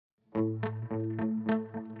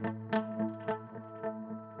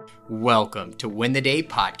Welcome to Win the Day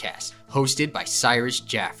podcast, hosted by Cyrus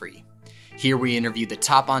Jaffrey. Here we interview the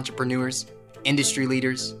top entrepreneurs, industry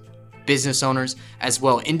leaders, business owners, as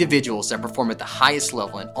well as individuals that perform at the highest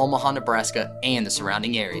level in Omaha, Nebraska, and the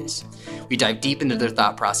surrounding areas. We dive deep into their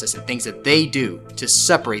thought process and things that they do to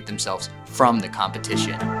separate themselves from the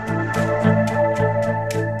competition.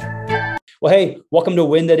 Well, hey, welcome to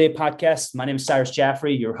Win the Day podcast. My name is Cyrus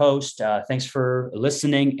Jaffrey, your host. Thanks for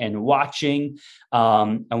listening and watching.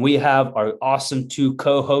 And we have our awesome two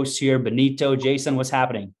co-hosts here, Benito, Jason. What's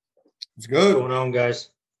happening? It's good. What's going on, guys?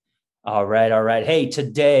 All right. Hey,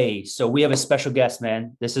 today, so we have a special guest,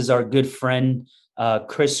 man. This is our good friend,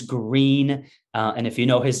 Chris Green. And if you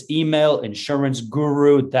know his email, insurance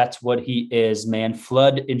guru, that's what he is, man.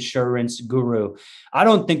 Flood insurance guru. I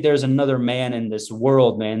don't think there's another man in this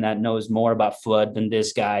world, man, that knows more about flood than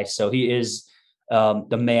this guy. So he is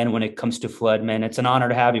the man when it comes to flood, man. It's an honor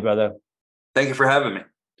to have you, brother. Thank you for having me.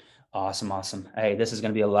 Awesome. Hey, this is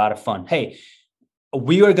going to be a lot of fun. Hey,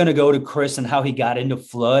 we are going to go to Chris and how he got into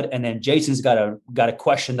flood. And then Jason's got a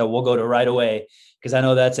question that we'll go to right away, because I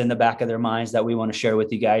know that's in the back of their minds that we want to share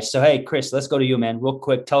with you guys. So, hey, Chris, let's go to you, man, real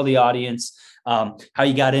quick. Tell the audience how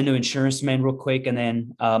you got into insurance, man, real quick. And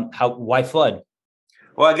then why flood?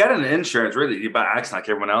 Well, I got into insurance really by accident like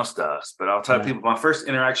everyone else does. But I'll tell people my first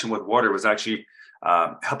interaction with water was actually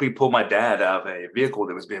helping pull my dad out of a vehicle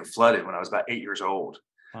that was being flooded when I was about 8 years old.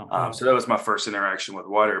 So that was my first interaction with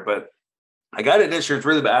water. But I got into insurance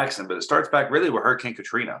really by accident, but it starts back really with Hurricane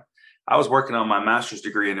Katrina. I was working on my master's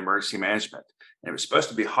degree in emergency management, and it was supposed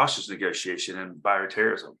to be hostage negotiation and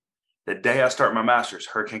bioterrorism. The day I start my master's,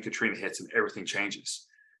 Hurricane Katrina hits and everything changes.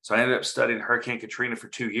 So I ended up studying Hurricane Katrina for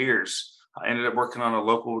 2 years. I ended up working on a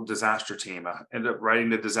local disaster team. I ended up writing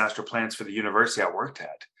the disaster plans for the university I worked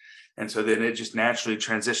at. And so then it just naturally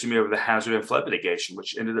transitioned me over to hazard and flood mitigation,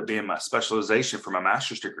 which ended up being my specialization for my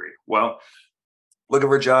master's degree. Well, looking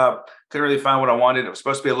for a job, couldn't really find what I wanted. It was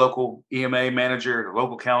supposed to be a local EMA manager in a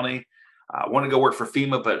local county. I wanted to go work for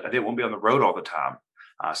FEMA, but I didn't want to be on the road all the time.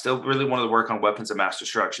 I still really wanted to work on weapons of mass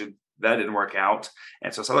destruction. That didn't work out.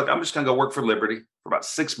 And so I said, look, I'm just going to go work for Liberty for about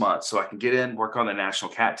 6 months so I can get in, work on the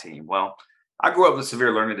national CAT team. Well, I grew up with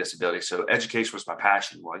severe learning disability, so education was my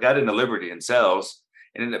passion. Well, I got into Liberty in sales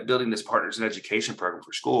and ended up building this partners in education program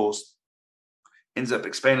for schools. Ends up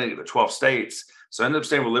expanding it to 12 states. So I ended up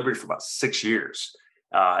staying with Liberty for about 6 years.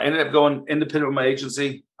 I ended up going independent with my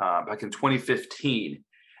agency back in 2015.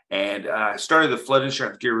 And I started the flood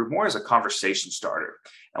insurance guru more as a conversation starter.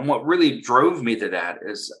 And what really drove me to that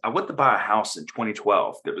is I went to buy a house in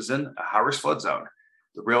 2012 that was in a high-risk flood zone.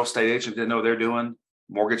 The real estate agent didn't know what they're doing.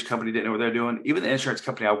 Mortgage company didn't know what they're doing. Even the insurance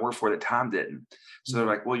company I worked for at the time didn't. So they're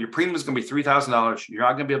like, well, your premium is going to be $3,000. You're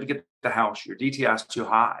not going to be able to get the house. Your DTI is too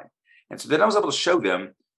high. And so then I was able to show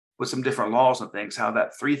them with some different laws and things how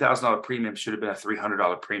that $3,000 premium should have been a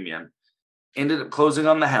 $300 premium. Ended up closing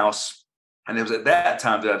on the house. And it was at that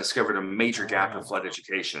time that I discovered a major gap in flood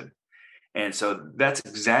education. And so that's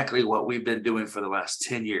exactly what we've been doing for the last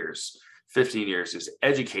 10 years, 15 years, is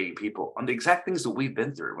educating people on the exact things that we've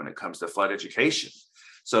been through when it comes to flood education.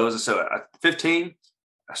 So at 15,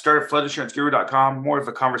 I started floodinsuranceguru.com, more of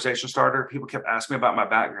a conversation starter. People kept asking me about my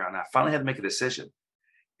background. I finally had to make a decision.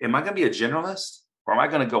 Am I going to be a generalist or am I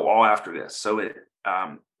going to go all after this? So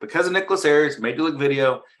because of Nicholas Ayers, Made to Look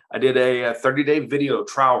video, I did a 30-day video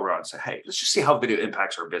trial run. So, hey, let's just see how video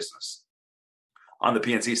impacts our business. On the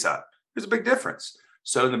PNC side, there's a big difference.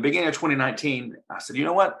 So in the beginning of 2019, I said, you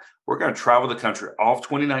know what? We're going to travel the country all of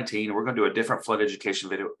 2019. And we're going to do a different flood education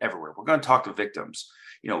video everywhere. We're going to talk to victims,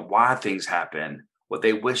 why things happen, what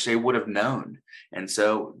they wish they would have known. And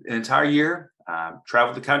so an entire year,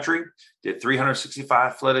 traveled the country, did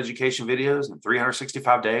 365 flood education videos in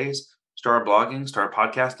 365 days, started blogging, started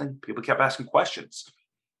podcasting. People kept asking questions.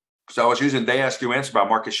 So I was using They Ask You Answer by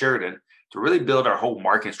Marcus Sheridan to really build our whole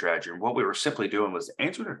marketing strategy. And what we were simply doing was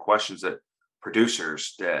answering the questions that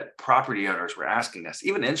producers, that property owners were asking us,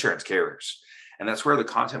 even insurance carriers. And that's where the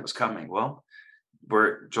content was coming. Well,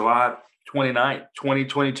 we're July 29th,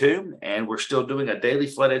 2022, and we're still doing a daily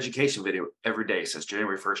flood education video every day since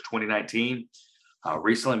January 1st, 2019.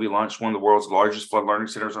 Recently, we launched one of the world's largest flood learning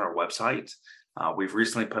centers on our website. We've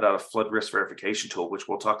recently put out a flood risk verification tool, which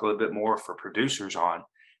we'll talk a little bit more for producers on,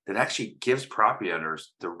 that actually gives property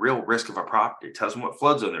owners the real risk of a property. It tells them what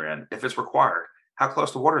flood zone they're in, if it's required, how close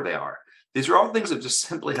to water they are. These are all things that just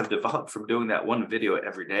simply have developed from doing that one video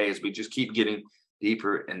every day as we just keep getting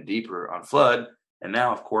deeper and deeper on flood. And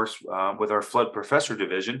now, of course, with our flood professor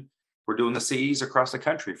division, we're doing the CEs across the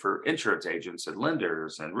country for insurance agents and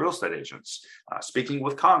lenders and real estate agents, speaking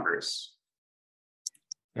with Congress.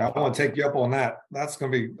 Yeah, I want to take you up on that. That's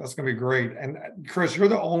gonna be great. And Chris, you're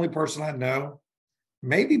the only person I know,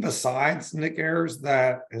 maybe besides Nick Ayers,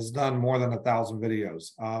 that has done more than 1,000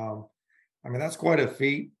 videos. I mean, that's quite a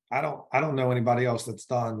feat. I don't know anybody else that's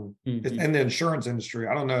done in the insurance industry.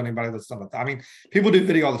 I don't know anybody that's done it. I mean, people do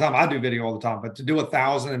video all the time. I do video all the time, but to do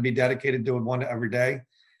 1,000 and be dedicated doing one every day,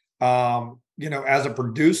 as a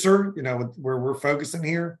producer, where we're focusing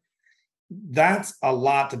here, that's a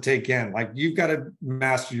lot to take in. Like, you've got to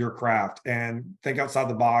master your craft and think outside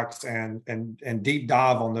the box and deep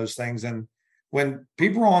dive on those things. And when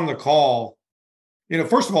people are on the call,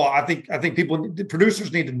 first of all, I think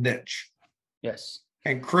producers need to niche. Yes.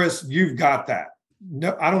 And Chris, you've got that.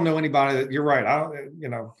 No, I don't know anybody that, you're right.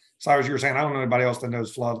 Cyrus, you were saying, I don't know anybody else that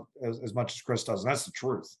knows flood as much as Chris does. And that's the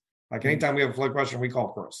truth. Like, anytime we have a flood question, we call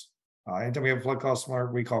Chris. Anytime we have a flood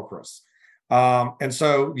customer, we call Chris. And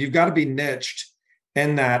so you've got to be niched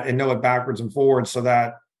in that and know it backwards and forwards, so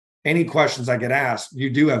that any questions I get asked, you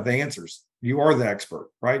do have the answers. You are the expert,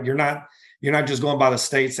 right? You're not just going by the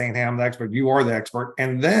state saying, hey, I'm the expert. You are the expert.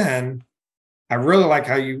 And then I really like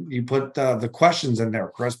how you put the questions in there,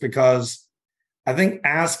 Chris, because I think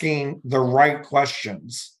asking the right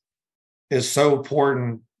questions is so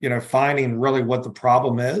important, finding really what the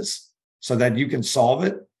problem is so that you can solve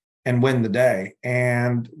it and win the day.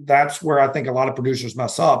 And that's where I think a lot of producers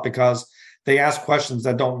mess up, because they ask questions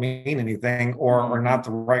that don't mean anything or are not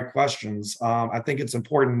the right questions. I think it's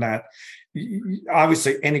important that,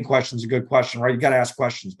 obviously, any question is a good question, right? You got to ask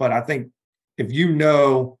questions. But I think if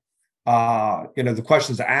the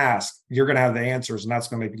questions to ask, you're going to have the answers, and that's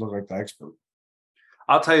going to make you look like the expert.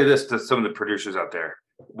 I'll tell you this to some of the producers out there.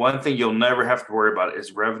 One thing you'll never have to worry about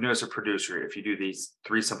is revenue as a producer if you do these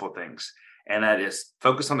 3 simple things. And that is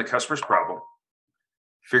focus on the customer's problem,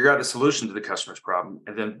 figure out the solution to the customer's problem,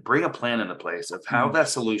 and then bring a plan into place of how that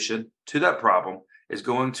solution to that problem is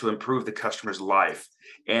going to improve the customer's life,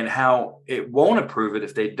 and how it won't improve it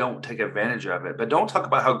if they don't take advantage of it. But don't talk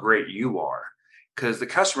about how great you are, because the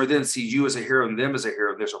customer then sees you as a hero and them as a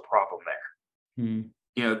hero. There's a problem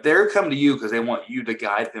there. They're coming to you because they want you to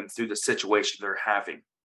guide them through the situation they're having.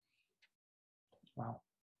 Wow.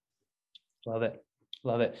 Love it.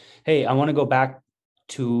 Love it. Hey, I want to go back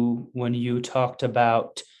to when you talked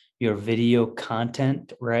about your video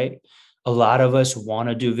content, right? A lot of us want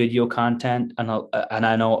to do video content. And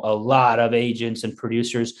I know a lot of agents and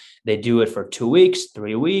producers, they do it for 2 weeks,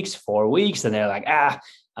 3 weeks, 4 weeks. And they're like,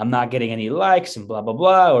 I'm not getting any likes and blah, blah,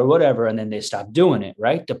 blah, or whatever. And then they stop doing it,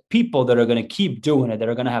 right? The people that are going to keep doing it, that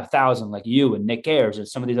are going to have thousands, like you and Nick Ayers and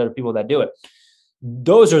some of these other people that do it,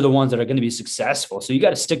 those are the ones that are going to be successful. So you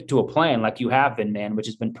got to stick to a plan like you have been, man, which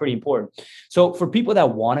has been pretty important. So for people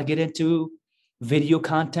that want to get into video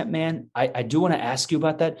content, man, I do want to ask you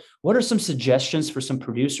about that. What are some suggestions for some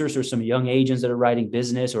producers or some young agents that are writing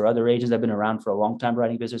business, or other agents that have been around for a long time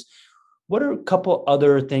writing business? What are a couple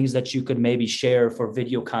other things that you could maybe share for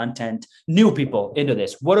video content, new people into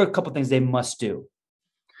this? What are a couple things they must do?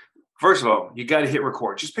 First of all, you got to hit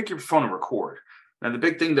record. Just pick your phone and record. Now, the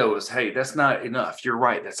big thing, though, is, hey, that's not enough. You're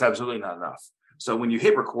right. That's absolutely not enough. So when you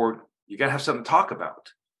hit record, you got to have something to talk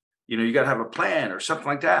about. You got to have a plan or something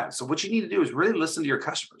like that. So what you need to do is really listen to your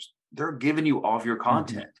customers. They're giving you all of your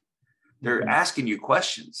content. They're asking you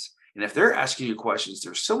questions. And if they're asking you questions,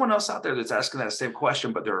 there's someone else out there that's asking that same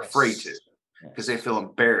question, but they're afraid to because they feel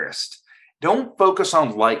embarrassed. Don't focus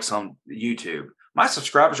on likes on YouTube. My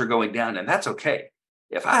subscribers are going down, and that's okay.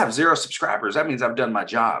 If I have 0 subscribers, that means I've done my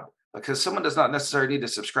job, because someone does not necessarily need to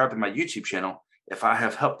subscribe to my YouTube channel if I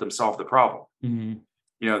have helped them solve the problem.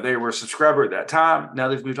 They were a subscriber at that time. Now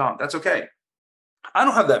they've moved on. That's okay. I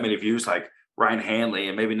don't have that many views like Ryan Hanley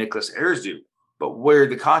and maybe Nicholas Ayers do. But where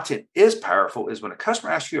the content is powerful is when a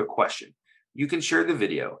customer asks you a question, you can share the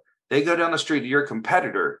video. They go down the street to your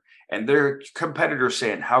competitor, and their competitor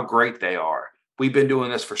saying how great they are. We've been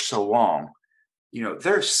doing this for so long.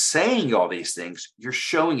 They're saying all these things. You're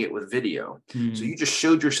showing it with video. So you just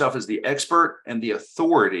showed yourself as the expert and the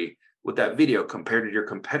authority with that video, compared to your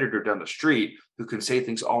competitor down the street who can say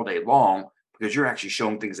things all day long, because you're actually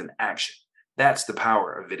showing things in action. That's the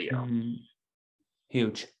power of video.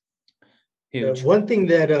 Huge. One thing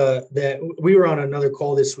that we were on another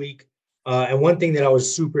call this week, and one thing that I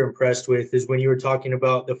was super impressed with is when you were talking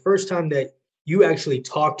about the first time that you actually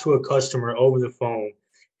talk to a customer over the phone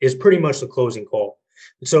is pretty much the closing call.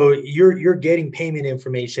 So you're getting payment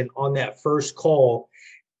information on that first call,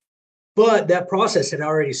 but that process had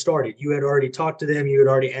already started. You had already talked to them. You had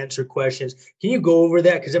already answered questions. Can you go over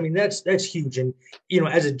that? Because I mean, that's huge. And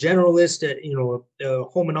as a generalist, a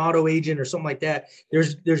home and auto agent or something like that,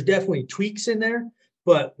 there's definitely tweaks in there.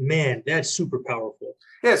 but man, that's super powerful.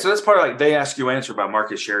 Yeah, so that's part of like They Ask You Answer by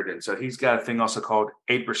Marcus Sheridan. So he's got a thing also called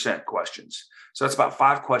 8% questions. So that's about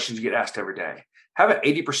 5 questions you get asked every day. Have an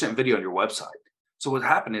 80% video on your website. So what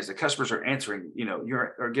happened is the customers are answering,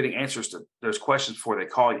 you're getting answers to those questions before they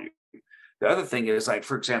call you. The other thing is, like,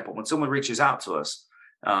 for example, when someone reaches out to us,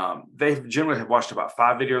 they generally have watched about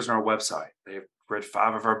 5 videos on our website. They've read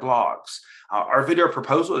 5 of our blogs. Our video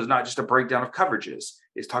proposal is not just a breakdown of coverages.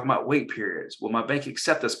 It's talking about wait periods. Will my bank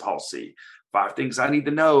accept this policy? 5 things I need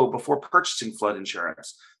to know before purchasing flood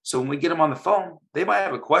insurance. So when we get them on the phone, they might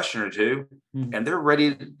have a question or two, and they're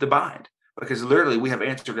ready to bind, because literally we have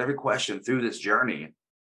answered every question through this journey,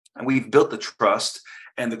 and we've built the trust.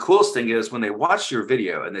 And the coolest thing is when they watch your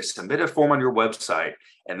video and they submit a form on your website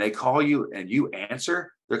and they call you and you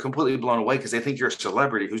answer, they're completely blown away because they think you're a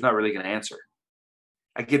celebrity who's not really going to answer.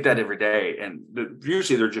 I get that every day. And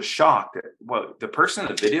usually they're just shocked that, well, the person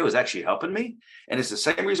in the video is actually helping me. And it's the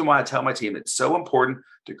same reason why I tell my team it's so important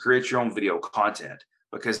to create your own video content,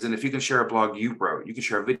 because then if you can share a blog you wrote, you can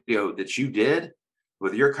share a video that you did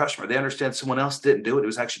with your customer. They understand someone else didn't do it. It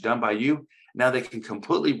was actually done by you. Now they can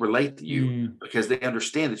completely relate to you because they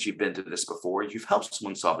understand that you've been to this before. You've helped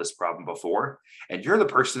someone solve this problem before. And you're the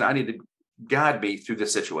person I need to guide me through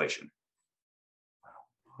this situation.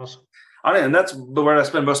 Awesome. And that's what I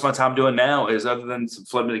spend most of my time doing now is, other than some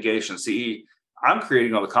flood mitigation, CE, I'm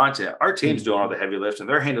creating all the content. Our team's doing all the heavy lifting.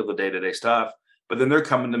 They're handling the day-to-day stuff. But then they're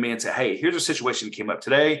coming to me and say, hey, here's a situation that came up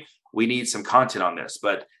today. We need some content on this.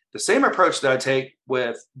 But the same approach that I take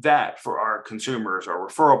with that for our consumers, our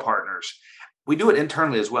referral partners, we do it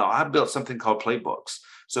internally as well. I built something called playbooks.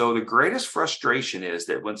 So the greatest frustration is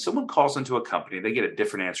that when someone calls into a company, they get a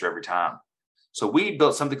different answer every time. So we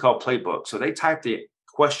built something called playbooks. So they type the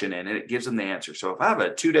question in and it gives them the answer. So if I have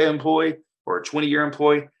a 2-day employee or a 20-year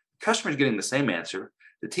employee, the customer's getting the same answer.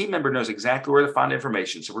 The team member knows exactly where to find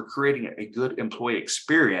information. So we're creating a good employee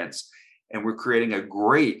experience, and we're creating a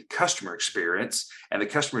great customer experience, and the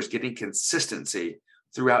customer is getting consistency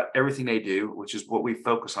throughout everything they do, which is what we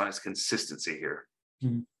focus on, is consistency here.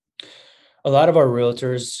 A lot of our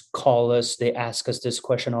realtors call us. They ask us this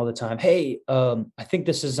question all the time. Hey, I think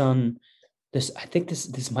this is on this. I think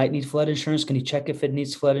this might need flood insurance. Can you check if it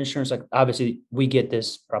needs flood insurance? Like, obviously we get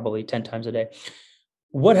this probably 10 times a day.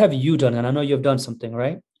 What have you done? And I know you've done something,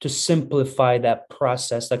 right, to simplify that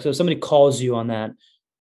process. Like, so if somebody calls you on that,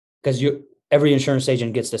 because every insurance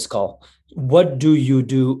agent gets this call. What do you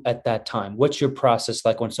do at that time? What's your process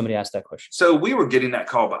like when somebody asks that question? So we were getting that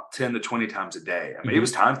call about 10 to 20 times a day. I mean, it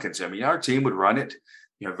was time consuming. Our team would run it,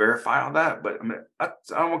 verify all that. But I mean, I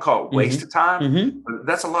don't want to call it waste of time. But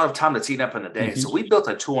that's a lot of time that's eaten up in the day. So we built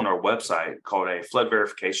a tool on our website called a flood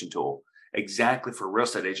verification tool, exactly for real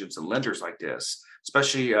estate agents and lenders like this,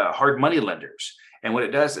 especially hard money lenders. And what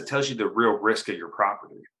it does, it tells you the real risk of your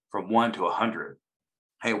property from 1 to 100.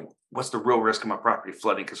 Hey, what's the real risk of my property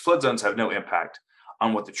flooding? Because flood zones have no impact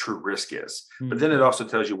on what the true risk is. But then it also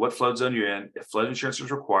tells you what flood zone you're in, if flood insurance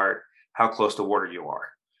is required, how close to water you are.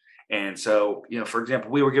 And so, for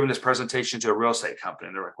example, we were giving this presentation to a real estate company,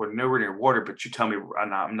 and they're like, we're nowhere near water, but you tell me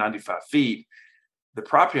I'm 95 feet. The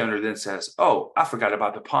property owner then says, oh, I forgot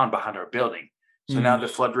about the pond behind our building. So now the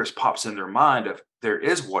flood risk pops in their mind of there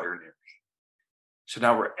is water near me. So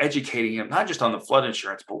now we're educating them, not just on the flood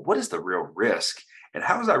insurance, but what is the real risk? And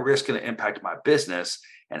how is that risk going to impact my business?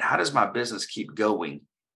 And how does my business keep going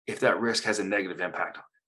if that risk has a negative impact on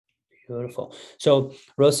it? Beautiful. So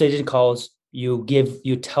real estate agent calls, you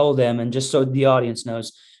tell them, and just so the audience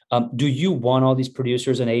knows, do you want all these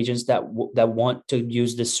producers and agents that want to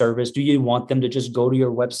use this service? Do you want them to just go to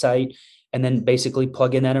your website and then basically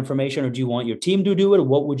plug in that information? Or do you want your team to do it? Or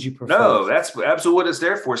what would you prefer? No, that's absolutely what it's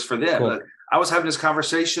there for, is for them. Cool. I was having this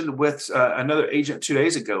conversation with another agent 2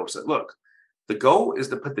 days ago. Said, look, the goal is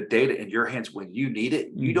to put the data in your hands when you need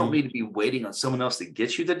it. You don't need to be waiting on someone else to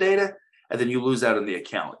get you the data, and then you lose out on the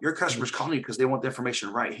account. Your customer's calling you because they want the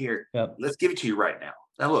information right here. Yep. Let's give it to you right now.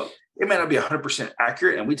 Now, look, it may not be 100%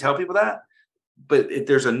 accurate, and we tell people that, but if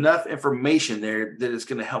there's enough information there that it's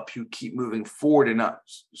going to help you keep moving forward and not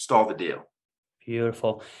stall the deal.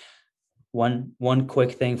 Beautiful. One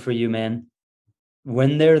quick thing for you, man.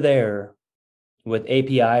 When they're there with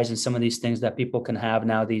APIs and some of these things that people can have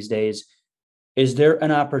now these days, is there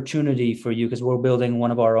an opportunity for you? Because we're building one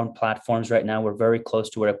of our own platforms right now. We're very close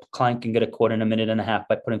to where a client can get a quote in a minute and a half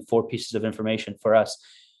by putting 4 pieces of information for us.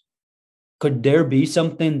 Could there be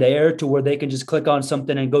something there to where they can just click on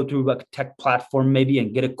something and go through a tech platform maybe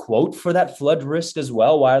and get a quote for that flood risk as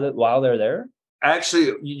well while they're there?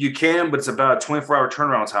 Actually, you can, but it's about a 24-hour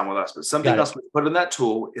turnaround time with us. But something else we put in that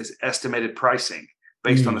tool is estimated pricing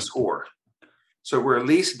based on the score. So we're at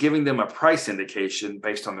least giving them a price indication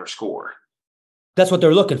based on their score. That's what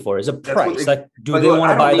they're looking for, is a price. Do they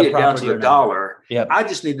want to buy the property or not? $1? Yeah. I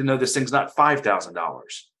just need to know this thing's not $5,000.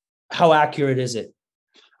 How accurate is it?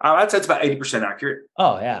 I'd say it's about 80% accurate.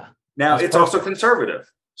 Oh, yeah. Now, it's also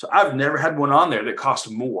conservative. So I've never had one on there that cost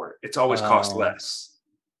more. It's always cost less.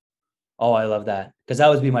 Oh, I love that, because that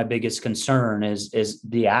would be my biggest concern is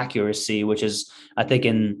the accuracy, which is, I think,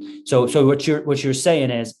 so what you're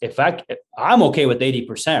saying is, if I'm okay with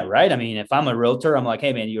 80%, right? I mean, if I'm a realtor, I'm like,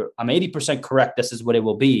 hey man, I'm 80% correct. This is what it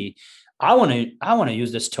will be. I want to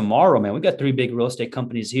use this tomorrow, man. We got 3 big real estate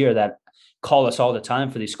companies here that call us all the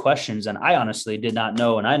time for these questions. And I honestly did not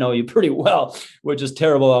know, and I know you pretty well, which is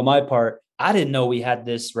terrible on my part. I didn't know we had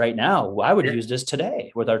this right now. I would use this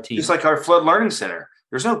today with our team. Just like our Flood Learning Center.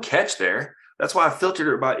 There's no catch there. That's why I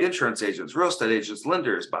filtered it by insurance agents, real estate agents,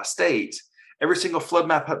 lenders, by state. Every single flood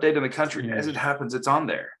map update in the country, as it happens, it's on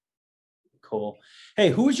there. Cool. Hey,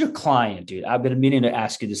 who is your client, dude? I've been meaning to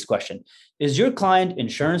ask you this question. Is your client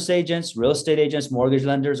insurance agents, real estate agents, mortgage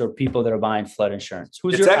lenders, or people that are buying flood insurance?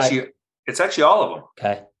 It's actually all of them.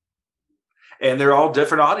 Okay. And they're all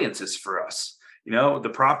different audiences for us.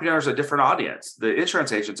 The property owners are a different audience. The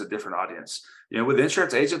insurance agents are a different audience. With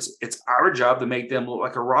insurance agents, it's our job to make them look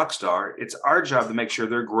like a rock star. It's our job to make sure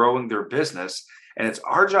they're growing their business. And it's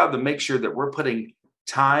our job to make sure that we're putting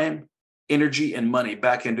time, energy, and money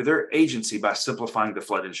back into their agency by simplifying the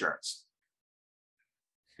flood insurance.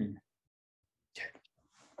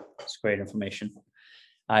 That's great information.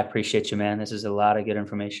 I appreciate you, man. This is a lot of good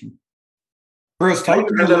information. Chris, talk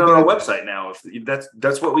to me that on our website now. If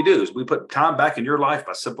that's what we do, is we put time back in your life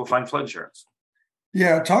by simplifying flood insurance.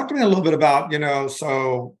 Yeah, talk to me a little bit about,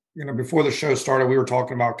 before the show started, we were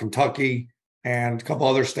talking about Kentucky and a couple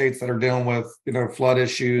other states that are dealing with, flood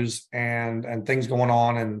issues and things going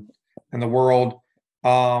on in the world.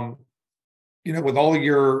 With all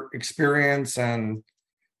your experience and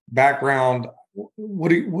background, what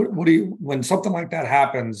do you when something like that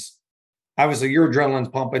happens? Obviously, your adrenaline's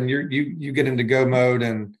pumping. You get into go mode,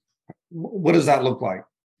 and what does that look like?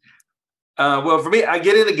 Well, for me, I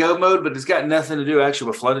get into go mode, but it's got nothing to do actually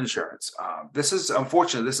with flood insurance. This is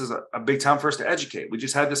unfortunate. This is a big time for us to educate. We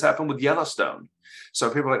just had this happen with Yellowstone. So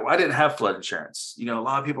people are like, well, I didn't have flood insurance. A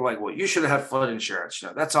lot of people are like, well, you should have had flood insurance.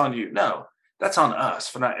 That's on you. No, that's on us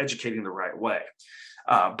for not educating the right way.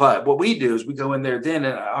 But what we do is we go in there then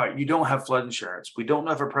and, all right, you don't have flood insurance. We don't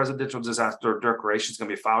know if a presidential disaster declaration is going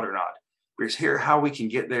to be filed or not. Here's how we can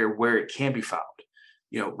get there where it can be filed.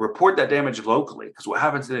 Report that damage locally, because what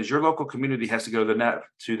happens then is your local community has to go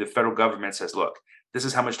to the federal government and says, look, this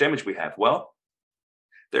is how much damage we have. Well,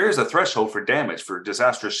 there is a threshold for damage for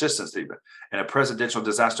disaster assistance and a presidential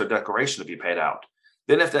disaster declaration to be paid out.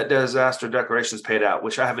 Then if that disaster declaration is paid out,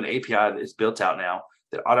 which I have an API that is built out now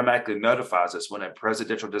that automatically notifies us when a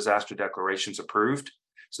presidential disaster declaration is approved.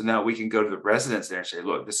 So now we can go to the residents there and say,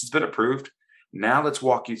 look, this has been approved. Now let's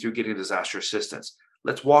walk you through getting disaster assistance.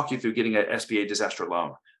 Let's walk you through getting an SBA disaster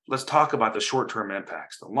loan. Let's talk about the short-term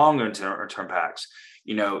impacts, the long-term impacts.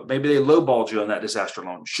 Maybe they lowballed you on that disaster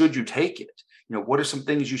loan. Should you take it? What are some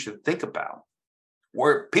things you should think about?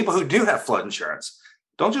 Or people who do have flood insurance,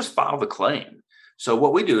 don't just file the claim. So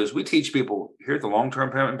what we do is we teach people, here are the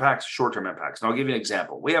long-term impacts, short-term impacts. And I'll give you an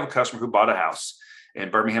example. We have a customer who bought a house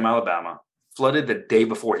in Birmingham, Alabama, flooded the day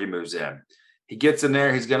before he moves in. He gets in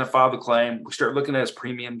there, he's going to file the claim. We start looking at his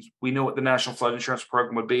premiums. We know what the National Flood Insurance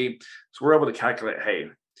Program would be. So we're able to calculate, hey,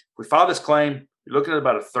 if we file this claim, you're looking at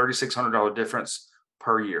about a $3,600 difference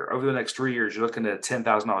per year. Over the next 3 years, you're looking at a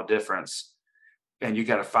 $10,000 difference, and you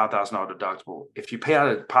got a $5,000 deductible. If you pay out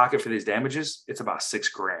of pocket for these damages, it's about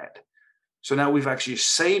 $6,000. So now we've actually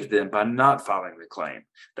saved them by not filing the claim.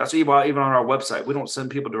 That's why even on our website, we don't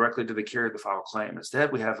send people directly to the carrier to file a claim.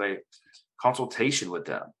 Instead, we have a consultation with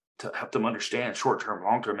them to help them understand short-term,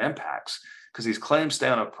 long-term impacts, because these claims stay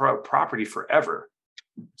on a property forever.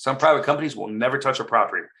 Some private companies will never touch a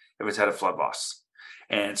property if it's had a flood loss.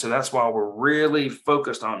 And so that's why we're really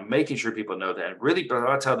focused on making sure people know that, and really,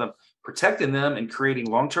 I tell them, protecting them and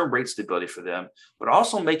creating long-term rate stability for them, but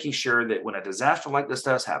also making sure that when a disaster like this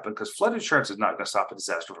does happen, because flood insurance is not going to stop a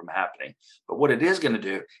disaster from happening, but what it is going to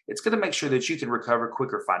do, it's going to make sure that you can recover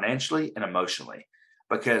quicker financially and emotionally.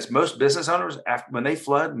 Because most business owners, when they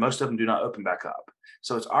flood, most of them do not open back up.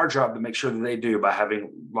 So it's our job to make sure that they do by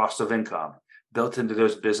having loss of income built into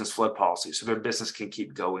those business flood policies so their business can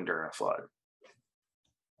keep going during a flood.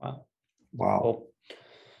 Wow. Wow.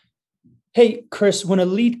 Hey, Chris, when a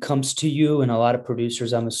lead comes to you, and a lot of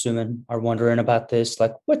producers, I'm assuming, are wondering about this,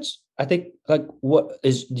 like what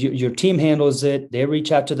is your team handles it? They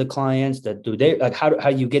reach out to the clients that do they like how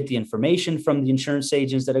you get the information from the insurance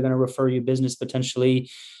agents that are going to refer you business potentially?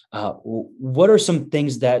 What are some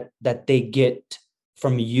things that they get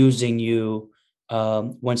from using you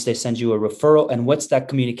once they send you a referral, and what's that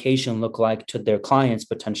communication look like to their clients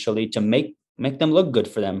potentially to make them look good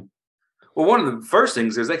for them? Well, one of the first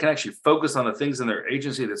things is they can actually focus on the things in their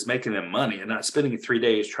agency that's making them money and not spending 3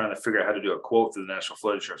 days trying to figure out how to do a quote through the National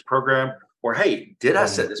Flood Insurance Program. Or, hey, did I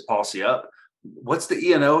set this policy up? What's the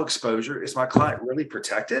E&O exposure? Is my client really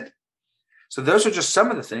protected? So those are just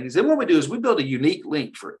some of the things. Then what we do is we build a unique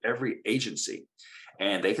link for every agency,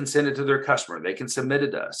 and they can send it to their customer. They can submit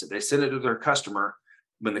it to us. If they send it to their customer,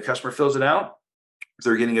 when the customer fills it out,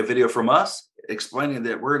 they're getting a video from us explaining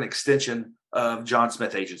that we're an extension of John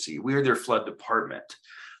Smith Agency. We are their flood department.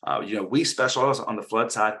 We specialize on the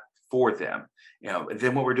flood side for them. And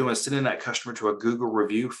then what we're doing is sending that customer to a Google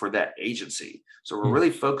review for that agency. So we're really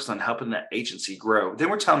focused on helping that agency grow. Then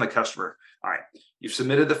we're telling the customer, all right, you've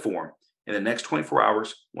submitted the form. In the next 24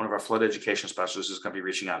 hours, one of our flood education specialists is going to be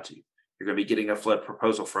reaching out to you. You're going to be getting a flood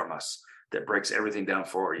proposal from us that breaks everything down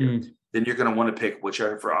for you. Then you're going to want to pick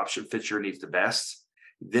whichever option fits your needs the best.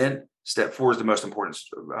 Then step 4 is the most important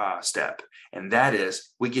step. And that is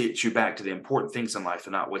we get you back to the important things in life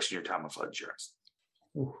and not wasting your time on flood insurance.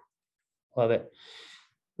 Ooh, love it.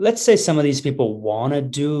 Let's say some of these people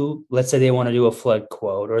let's say they want to do a flood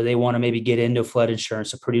quote, or they want to maybe get into flood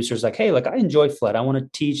insurance. A producer's like, hey, I enjoy flood. I want to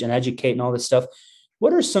teach and educate and all this stuff.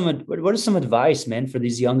 What are some advice, man, for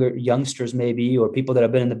these youngsters maybe, or people that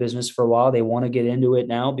have been in the business for a while? They want to get into it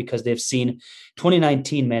now because they've seen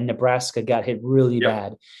 2019, man, Nebraska got hit really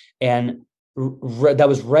bad. And that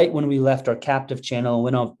was right when we left our captive channel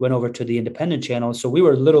and went over to the independent channel. So we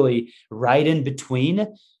were literally right in between.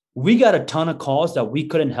 We got a ton of calls that we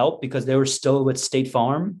couldn't help because they were still with State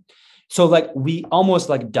Farm. So we almost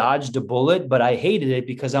dodged a bullet, but I hated it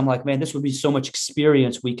because I'm like, man, this would be so much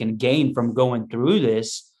experience we can gain from going through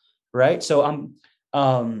this. Right. So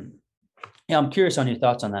I'm curious on your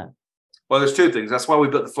thoughts on that. Well, there's 2 things. That's why we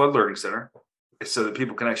built the Flood Learning Center, so that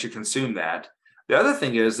people can actually consume that. The other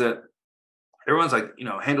thing is that everyone's like,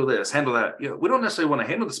 handle this, handle that. We don't necessarily want to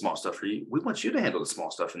handle the small stuff for you. We want you to handle the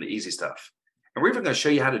small stuff and the easy stuff. And we're even going to show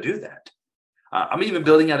you how to do that. I'm even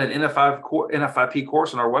building out an NFIP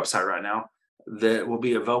course on our website right now that will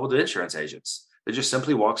be available to insurance agents. That just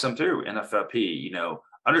simply walks them through NFIP,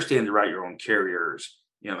 understand to write your own carriers,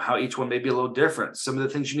 how each one may be a little different. Some of the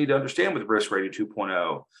things you need to understand with Risk Rating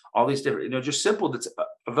 2.0, all these different, just simple that's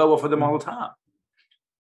available for them all the time.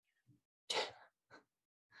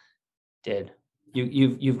 Dude,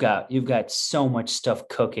 you've got so much stuff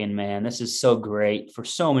cooking, man. This is so great for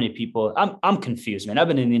so many people. I'm confused, man. I've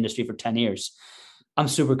been in the industry for 10 years. I'm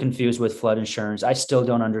super confused with flood insurance. I still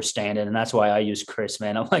don't understand it. And that's why I use Chris,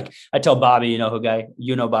 man. I tell Bobby,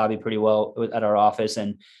 Bobby pretty well at our office.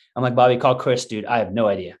 And I'm like, Bobby, call Chris, dude. I have no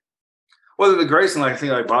idea. Well, the greatest thing, I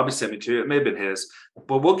think Bobby sent me to, it may have been his,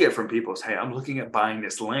 but we'll get from people is, hey, I'm looking at buying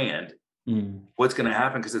this land. What's going to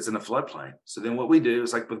happen because it's in a floodplain? So then what we do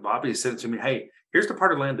is with Bobby, he said it to me, hey, here's the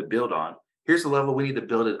part of land to build on. Here's the level we need to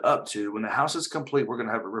build it up to. When the house is complete, we're going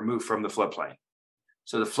to have it removed from the floodplain.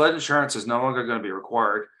 So the flood insurance is no longer going to be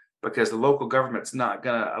required because the local government's not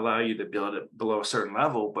going to allow you to build it below a certain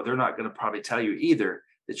level, but they're not going to probably tell you either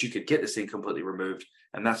that you could get this thing completely removed.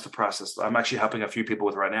 And that's the process I'm actually helping a few people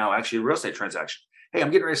with right now, actually a real estate transaction. Hey,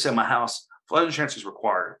 I'm getting ready to sell my house. Flood insurance is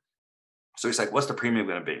required. So he's like, what's the premium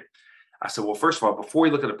going to be? I said, well, first of all, before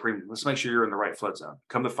you look at the premium, let's make sure you're in the right flood zone.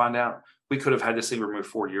 Come to find out, we could have had this thing removed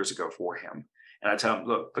 4 years ago for him. And I tell him,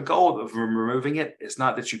 look, the goal of removing it is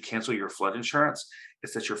not that you cancel your flood insurance.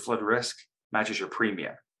 It's that your flood risk matches your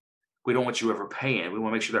premium. We don't want you overpaying. We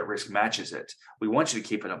want to make sure that risk matches it. We want you to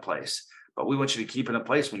keep it in place, but we want you to keep it in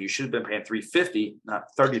place when you should have been paying $350, not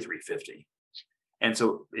 $3,350. And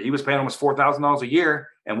so he was paying almost $4,000 a year,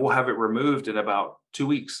 and we'll have it removed in about 2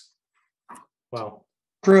 weeks. Wow.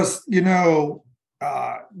 Chris, you know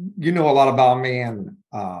a lot about me, and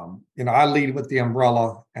I lead with the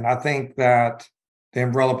umbrella, and I think that the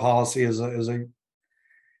umbrella policy is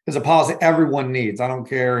a policy everyone needs. I don't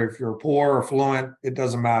care if you're poor or fluent; it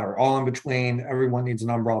doesn't matter. All in between, everyone needs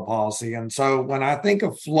an umbrella policy. And so when I think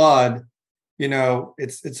of flood,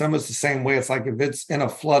 it's almost the same way. It's like if it's in a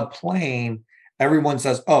flood plain, everyone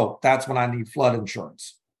says, "Oh, that's when I need flood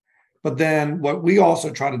insurance." But then what we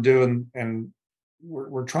also try to do, and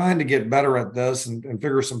we're trying to get better at this and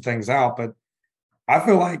figure some things out. But I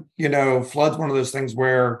feel like, flood's one of those things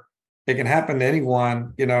where it can happen to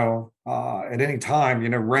anyone, at any time.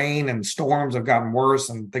 Rain and storms have gotten worse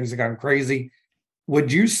and things have gotten crazy.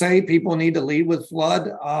 Would you say people need to lead with flood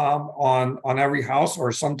on every house,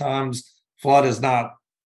 or sometimes flood is not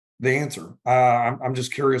the answer? I'm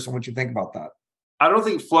just curious on what you think about that. I don't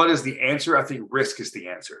think flood is the answer. I think risk is the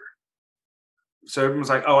answer. So everyone's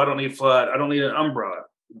like, oh, I don't need flood. I don't need an umbrella.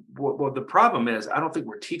 Well, the problem is, I don't think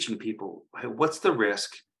we're teaching people, hey, what's the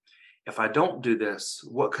risk? If I don't do this,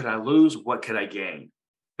 what could I lose? What could I gain?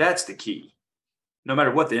 That's the key. No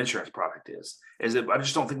matter what the insurance product is I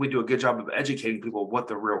just don't think we do a good job of educating people what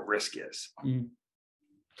the real risk is.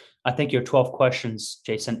 I think your 12 questions,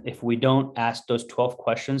 Jason, if we don't ask those 12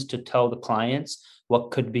 questions to tell the clients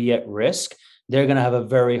what could be at risk, they're going to have a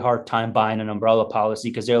very hard time buying an umbrella policy,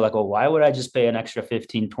 because they're like, well, why would I just pay an extra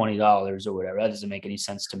 $15, $20 or whatever? That doesn't make any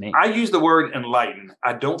sense to me. I use the word enlighten.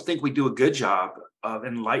 I don't think we do a good job of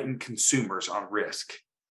enlightening consumers on risk.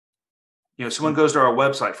 Someone goes to our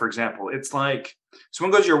website, for example. It's like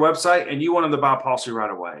someone goes to your website and you want them to buy a policy right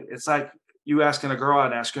away. It's like you asking a girl out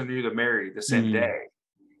and asking you to marry the same day.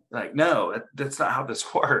 Like, no, that's not how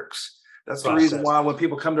this works. That's the reason why when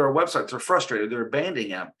people come to our websites, they're frustrated, they're abandoning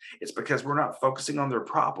them. It's because we're not focusing on their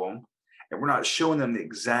problem and we're not showing them the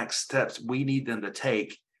exact steps we need them to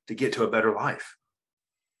take to get to a better life.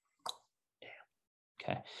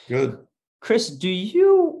 Okay. Good. Chris, do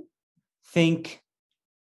you think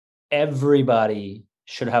everybody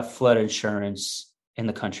should have flood insurance in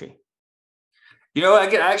the country? I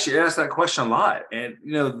get actually asked that question a lot. And,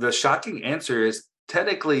 the shocking answer is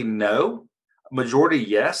technically no. Majority,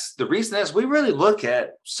 yes. The reason is we really look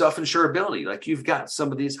at self-insurability. Like, you've got some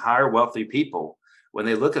of these higher wealthy people, when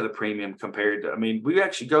they look at the premium compared to, we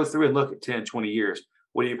actually go through and look at 10, 20 years.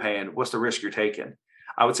 What are you paying? What's the risk you're taking?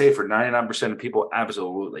 I would say for 99% of people,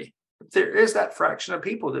 absolutely. But there is that fraction of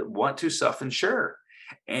people that want to self-insure.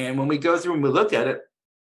 And when we go through and we look at it,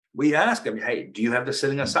 we ask them, hey, do you have this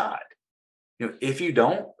sitting aside? If you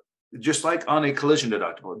don't, just like on a collision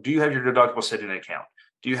deductible, do you have your deductible sitting in an account?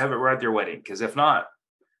 Do you have it right at your wedding? Because if not,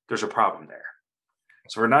 there's a problem there.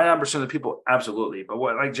 So for 99% of the people, absolutely. But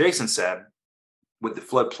what, like Jason said, with the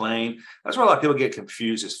floodplain, that's where a lot of people get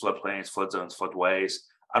confused, is floodplains, flood zones, floodways.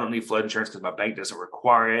 I don't need flood insurance because my bank doesn't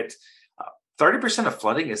require it. 30% of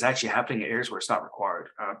flooding is actually happening in areas where it's not required.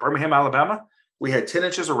 Birmingham, Alabama, we had 10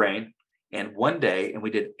 inches of rain in one day, and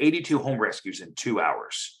we did 82 home rescues in 2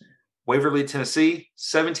 hours. Waverly, Tennessee,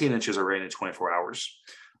 17 inches of rain in 24 hours.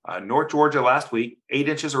 North Georgia last week, 8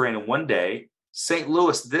 inches of rain in one day. St.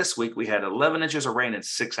 Louis this week, we had 11 inches of rain in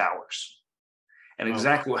 6 hours. And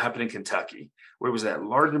exactly what happened in Kentucky, where it was that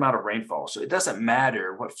large amount of rainfall. So it doesn't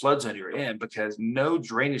matter what flood zone you're in, because no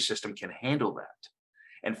drainage system can handle that.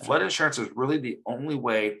 And flood insurance is really the only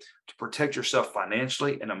way to protect yourself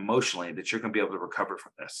financially and emotionally that you're going to be able to recover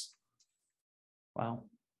from this. Wow.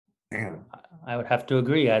 Man. I would have to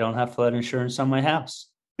agree. I don't have flood insurance on my house.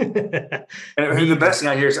 And the best thing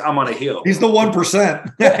I hear is I'm on a hill. He's the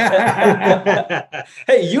 1%.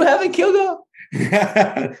 Hey, you haven't killed him?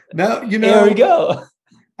 No, there we go.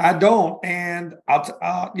 I don't. And I'll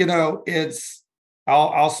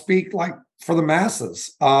speak like for the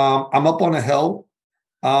masses. I'm up on a hill.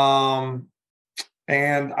 And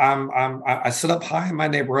I sit up high in my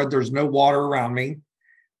neighborhood. There's no water around me.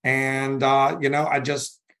 And, I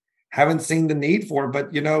just haven't seen the need for it,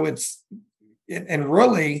 but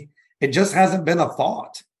really, it just hasn't been a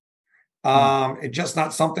thought. It's just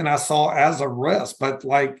not something I saw as a risk, but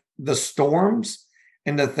like the storms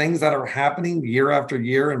and the things that are happening year after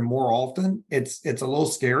year and more often, it's a little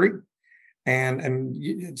scary and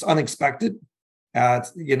it's unexpected.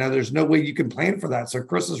 There's no way you can plan for that. So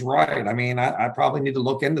Chris is right. I probably need to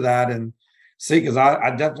look into that and see, because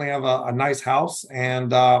I definitely have a nice house,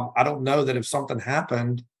 and I don't know that if something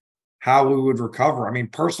happened, how we would recover.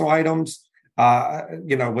 Personal items,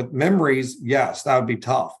 with memories, yes, that would be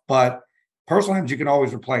tough. But personal items you can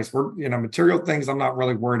always replace. Material things I'm not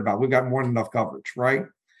really worried about. We've got more than enough coverage, right?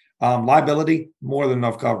 Liability, more than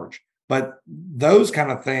enough coverage. But those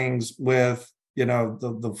kind of things with,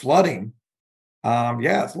 the flooding,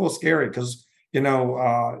 it's a little scary because,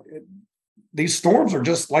 these storms are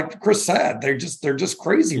just like Chris said, they're just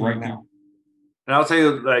crazy right now. And I'll tell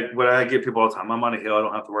you, like, what I get people all the time, I'm on a hill, I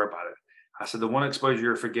don't have to worry about it. I said, the one exposure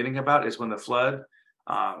you're forgetting about is when the flood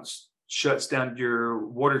shuts down your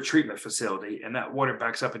water treatment facility and that water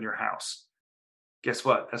backs up in your house. Guess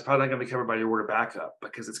what? That's probably not going to be covered by your water backup,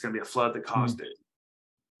 because it's going to be a flood that caused it.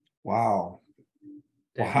 Wow.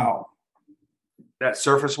 That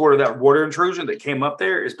surface water, that water intrusion that came up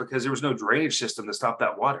there is because there was no drainage system to stop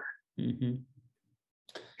that water.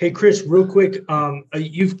 Hey, Chris, real quick,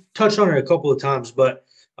 you've touched on it a couple of times, but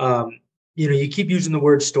you keep using the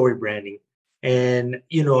word story branding. And,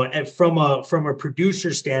 and from a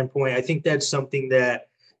producer standpoint, I think that's something that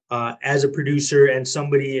as a producer and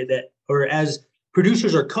somebody as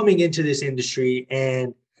producers are coming into this industry,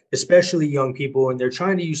 and especially young people, and they're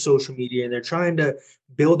trying to use social media and they're trying to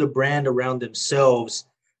build a brand around themselves,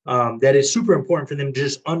 that is super important for them to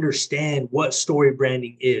just understand what story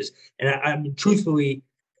branding is. And I mean, truthfully,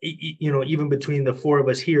 even between the four of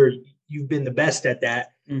us here, you've been the best at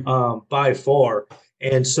that by far.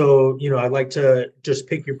 And so, I'd like to just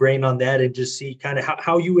pick your brain on that and just see kind of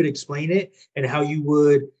how you would explain it and how you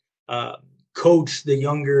would coach the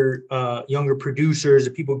younger producers,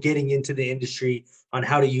 the people getting into the industry, on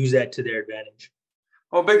how to use that to their advantage.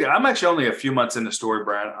 Well, I'm actually only a few months into story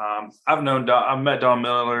brand. I've met Don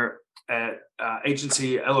Miller at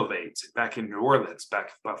Agency Elevate back in New Orleans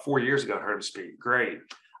back about 4 years ago. I heard him speak. Great.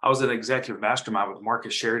 I was an executive mastermind with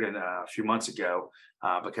Marcus Sheridan a few months ago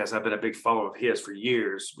because I've been a big follower of his for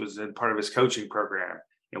years, was in part of his coaching program.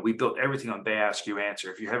 And we built everything on They Ask You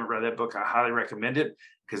Answer. If you haven't read that book, I highly recommend it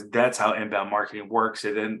because that's how inbound marketing works.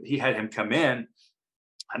 And then he had him come in,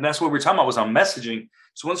 and that's what we're talking about was on messaging.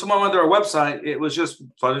 So when someone went to our website, it was just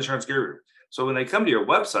Flood Insurance Guru. So when they come to your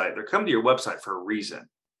website, they're coming to your website for a reason.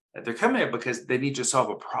 They're coming here because they need to solve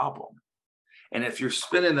a problem. And if you're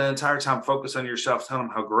spending the entire time focused on yourself, telling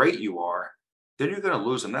them how great you are, then you're going to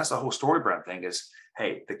lose them. That's the whole story brand thing is,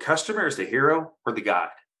 hey, the customer is the hero or the guide.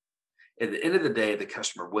 At the end of the day, the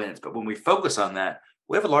customer wins. But when we focus on that,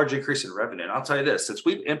 we have a large increase in revenue. And I'll tell you this, since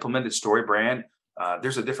we've implemented story brand,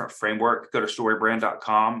 there's a different framework. Go to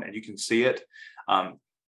storybrand.com and you can see it.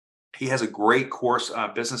 He has a great course,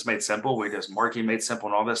 Business Made Simple, where he does marketing made simple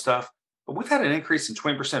and all this stuff. But we've had an increase in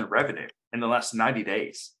 20% of revenue in the last 90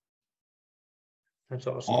 days. That's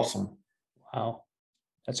awesome. Awesome. Wow.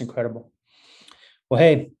 That's incredible. Well,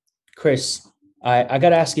 hey, Chris, I got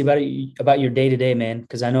to ask you about your day-to-day, man,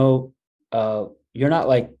 because I know you're not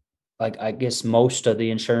like I guess most of the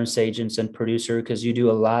insurance agents and producer, because you do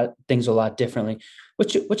a lot differently.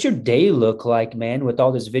 What's your day look like, man, with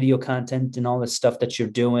all this video content and all this stuff that you're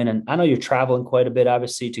doing? And I know you're traveling quite a bit,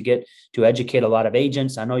 obviously, to educate a lot of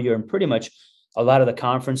agents. I know you're in pretty much a lot of the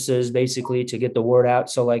conferences, basically, to get the word out.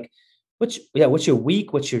 So like, what's your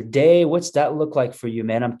week? What's your day? What's that look like for you,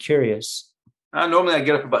 man? I'm curious. Normally I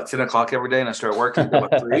get up about 10 o'clock every day and I start working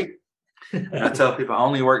about 3. And I tell people I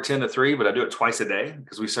only work 10 to 3, but I do it twice a day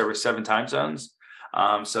because we service 7 time zones.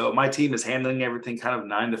 So my team is handling everything kind of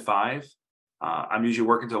 9 to 5. I'm usually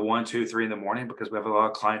working till 1, 2, 3 in the morning because we have a lot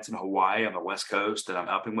of clients in Hawaii on the West Coast that I'm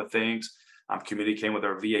helping with things. I'm communicating with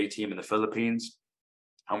our VA team in the Philippines.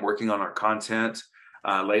 I'm working on our content.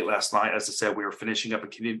 Late last night, as I said, we were finishing up a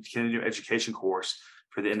continuing education course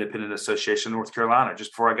for the Independent Association of North Carolina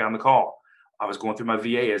just before I got on the call. I was going through my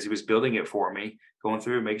VA as he was building it for me, going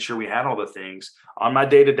through and making sure we had all the things on my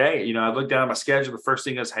day-to-day. I look down at my schedule. The first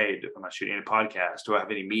thing is, hey, am I shooting any podcasts? Do I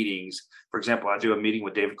have any meetings? For example, I do a meeting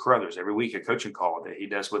with David Carruthers every week, a coaching call that he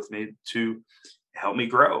does with me to help me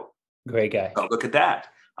grow. Great guy. I'll look at that.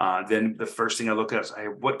 Then the first thing I look at is, hey,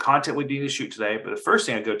 what content we need to shoot today? But the first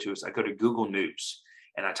thing I go to Google News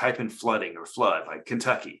and I type in flooding or flood, like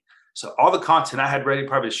Kentucky. So all the content I had ready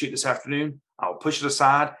probably to shoot this afternoon, I'll push it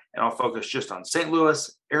aside and I'll focus just on St.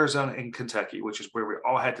 Louis, Arizona, and Kentucky, which is where we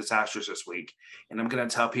all had disasters this week. And I'm going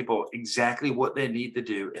to tell people exactly what they need to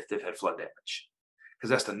do if they've had flood damage.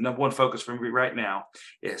 Because that's the number one focus for me right now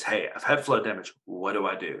is, hey, I've had flood damage. What do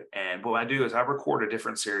I do? And what I do is I record a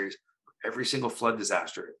different series for every single flood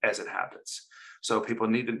disaster as it happens. So people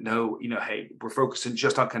need to know, hey, we're focusing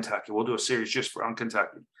just on Kentucky. We'll do a series just on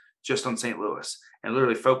Kentucky, just on St. Louis, and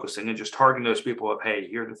literally focusing and just targeting those people of, hey,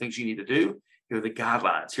 here are the things you need to do. Here are the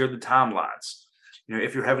guidelines. Here are the timelines.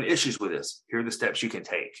 If you're having issues with this, here are the steps you can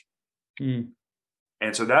take. And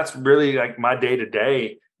so that's really like my day to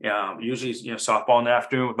day. Usually, softball in the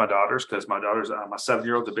afternoon with my daughters, because my daughter's my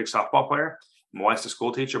 7-year-old's a big softball player. My wife's a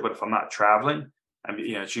school teacher, but if I'm not traveling,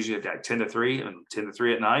 it's usually like 10 to 3 and 10 to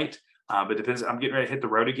 3 at night. But it depends. I'm getting ready to hit the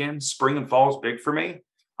road again. Spring and fall is big for me.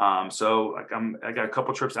 So I got a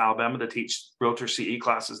couple trips to Alabama to teach Realtor CE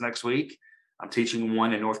classes next week. I'm teaching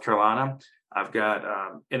one in North Carolina. I've got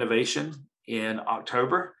innovation in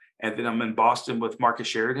October, and then I'm in Boston with Marcus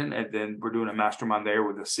Sheridan, and then we're doing a mastermind there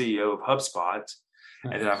with the CEO of HubSpot.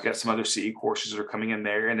 Nice. And then I've got some other CE courses that are coming in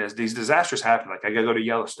there. And as these disasters happen, like I got to go to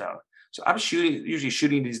Yellowstone. So I'm usually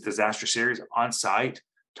shooting these disaster series on site,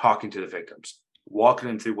 talking to the victims, walking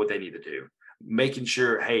them through what they need to do, making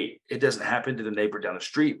sure, hey, it doesn't happen to the neighbor down the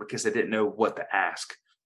street because they didn't know what to ask.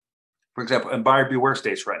 For example, in buyer beware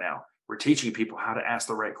states right now, we're teaching people how to ask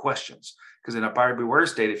the right questions. Because in a buyer beware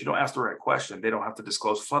state, if you don't ask the right question, they don't have to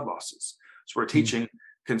disclose flood losses. So we're teaching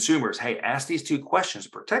consumers, hey, ask these 2 questions,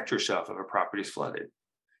 protect yourself if a property is flooded.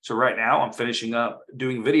 So right now I'm finishing up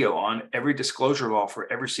doing video on every disclosure law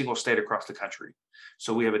for every single state across the country.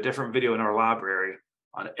 So we have a different video in our library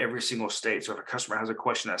on every single state. So if a customer has a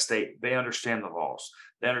question in that state, they understand the laws.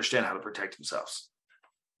 They understand how to protect themselves.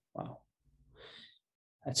 Wow.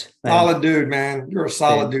 That's solid dude, man. You're a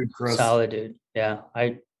solid dude, Chris. Solid dude. Yeah.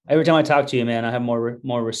 Every time I talk to you, man, I have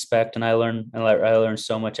more respect, and I learn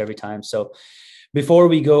so much every time. So before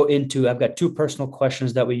we go into, I've got 2 personal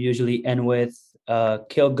questions that we usually end with.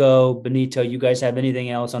 Kilgo, Benito, you guys have anything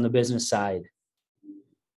else on the business side?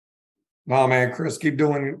 No, man, Chris, keep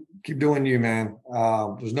doing you, man.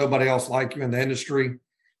 There's nobody else like you in the industry.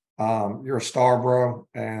 You're a star, bro,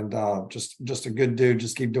 and just a good dude.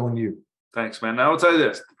 Just keep doing you. Thanks, man. Now I'll tell you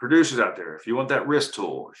this: the producers out there, if you want that risk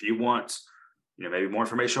tool, if you want, maybe more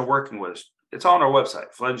information on working with us, it's on our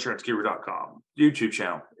website, floodinsuranceguru.com, YouTube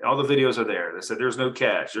channel. All the videos are there. They said there's no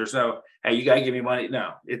catch. There's no, hey, you got to give me money.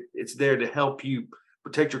 No, it's there to help you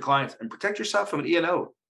protect your clients and protect yourself from an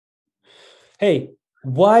E&O. Hey,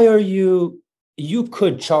 why are you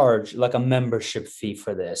could charge like a membership fee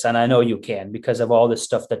for this. And I know you can because of all the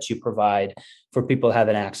stuff that you provide for people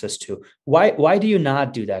having access to. Why do you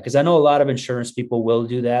not do that? Because I know a lot of insurance people will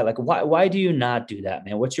do that. Like, why do you not do that,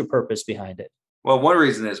 man? What's your purpose behind it? Well, one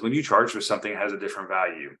reason is when you charge for something, it has a different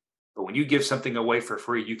value. But when you give something away for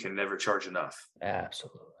free, you can never charge enough.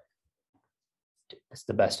 Absolutely. That's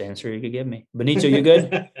the best answer you could give me. Benito, you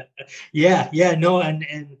good? Yeah. No. And,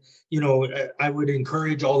 I would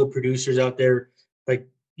encourage all the producers out there, like,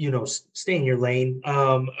 stay in your lane.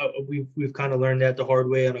 We've kind of learned that the hard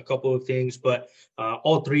way on a couple of things, but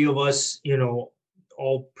all 3 of us,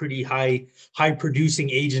 all pretty high producing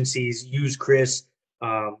agencies use Chris.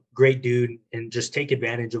 Great dude, and just take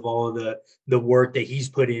advantage of all of the work that he's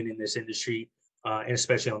put in this industry, and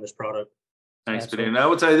especially on this product. Thanks, Benito. And I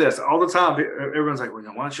will tell you this all the time. Everyone's like, well,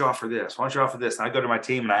 why don't you offer this? Why don't you offer this? And I go to my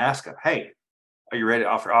team and I ask them, hey, are you ready to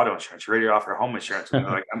offer auto insurance? You ready to offer home insurance? And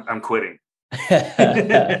they're like, I'm quitting.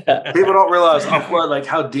 People don't realize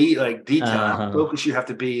how detailed, how focused you have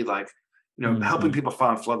to be, helping people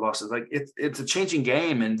find flood losses. Like it's a changing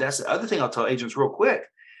game. And that's the other thing I'll tell agents real quick.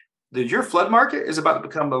 Your flood market is about to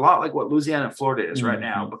become a lot like what Louisiana and Florida is right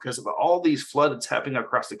now because of all these floods happening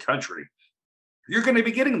across the country. You're going to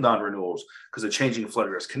be getting non-renewals because of changing flood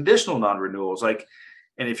risk, conditional non-renewals. And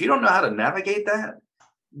if you don't know how to navigate that,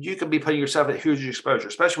 you could be putting yourself at huge exposure,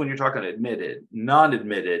 especially when you're talking admitted,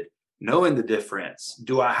 non-admitted, knowing the difference.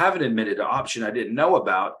 Do I have an admitted option I didn't know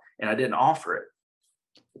about and I didn't offer it?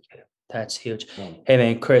 That's huge. Hey,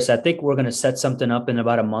 man, Chris, I think we're going to set something up in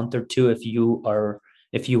about a month or 2 if you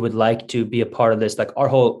would like to be a part of this, like our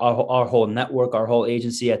whole network, our whole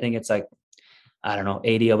agency. I think it's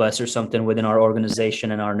 80 of us or something within our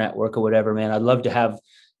organization and our network or whatever, man. I'd love to have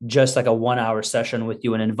just like a 1-hour session with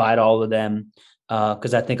you and invite all of them.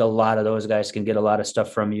 Because I think a lot of those guys can get a lot of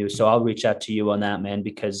stuff from you. So I'll reach out to you on that, man,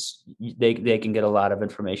 because they can get a lot of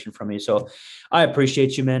information from you. So I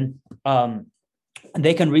appreciate you, man.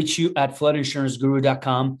 They can reach you at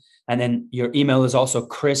floodinsuranceguru.com. And then your email is also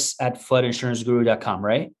chris@floodinsuranceguru.com,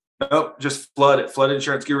 right? Nope, just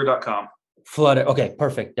floodinsuranceguru.com. Flood it. Okay,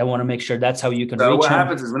 perfect. I want to make sure that's how you can reach him. So what him.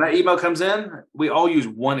 happens is when that email comes in, we all use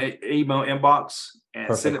one email inbox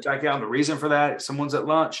and send it back out. The reason for that, if someone's at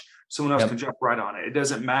lunch, someone else can jump right on it. It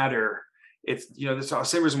doesn't matter. It's, that's the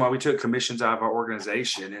same reason why we took commissions out of our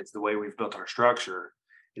organization. It's the way we've built our structure.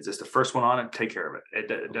 Is this the first one on it? Take care of it.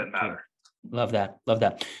 It doesn't matter. Love that.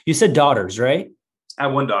 You said daughters, right? I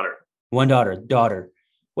have one daughter. Daughter.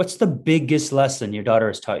 What's the biggest lesson your daughter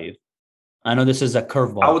has taught you? I know this is a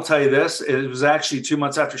curveball. I will tell you this. It was actually 2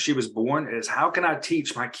 months after she was born is how can I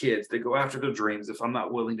teach my kids to go after their dreams if I'm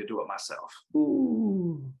not willing to do it myself?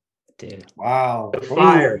 Ooh. Dude. Wow. The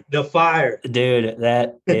fire. Dude,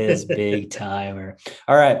 that is big timer.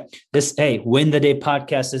 All right. Win the Day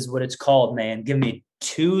podcast is what it's called, man. Give me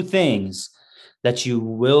 2 things that you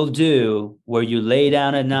will do where you lay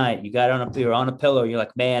down at night. You're on a pillow. You're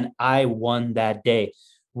like, man, I won that day.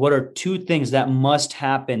 What are 2 things that must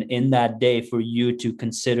happen in that day for you to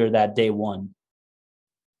consider that day won?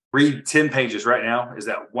 Read 10 pages right now. Is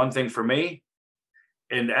that one thing for me?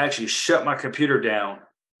 And actually shut my computer down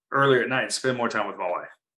earlier at night and spend more time with my wife.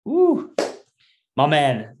 Ooh, my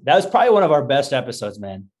man. That was probably one of our best episodes,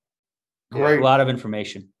 man. Great. A lot of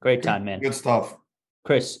information. Great time, man. Good stuff.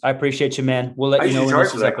 Chris, I appreciate you, man. We'll let you know when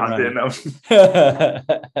this is up and running.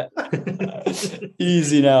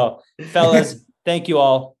 Easy now. Fellas, thank you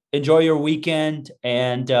all. Enjoy your weekend.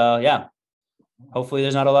 And hopefully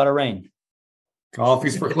there's not a lot of rain.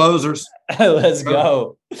 Coffees for closers. Let's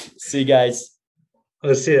go. See you guys.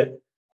 Let's see it.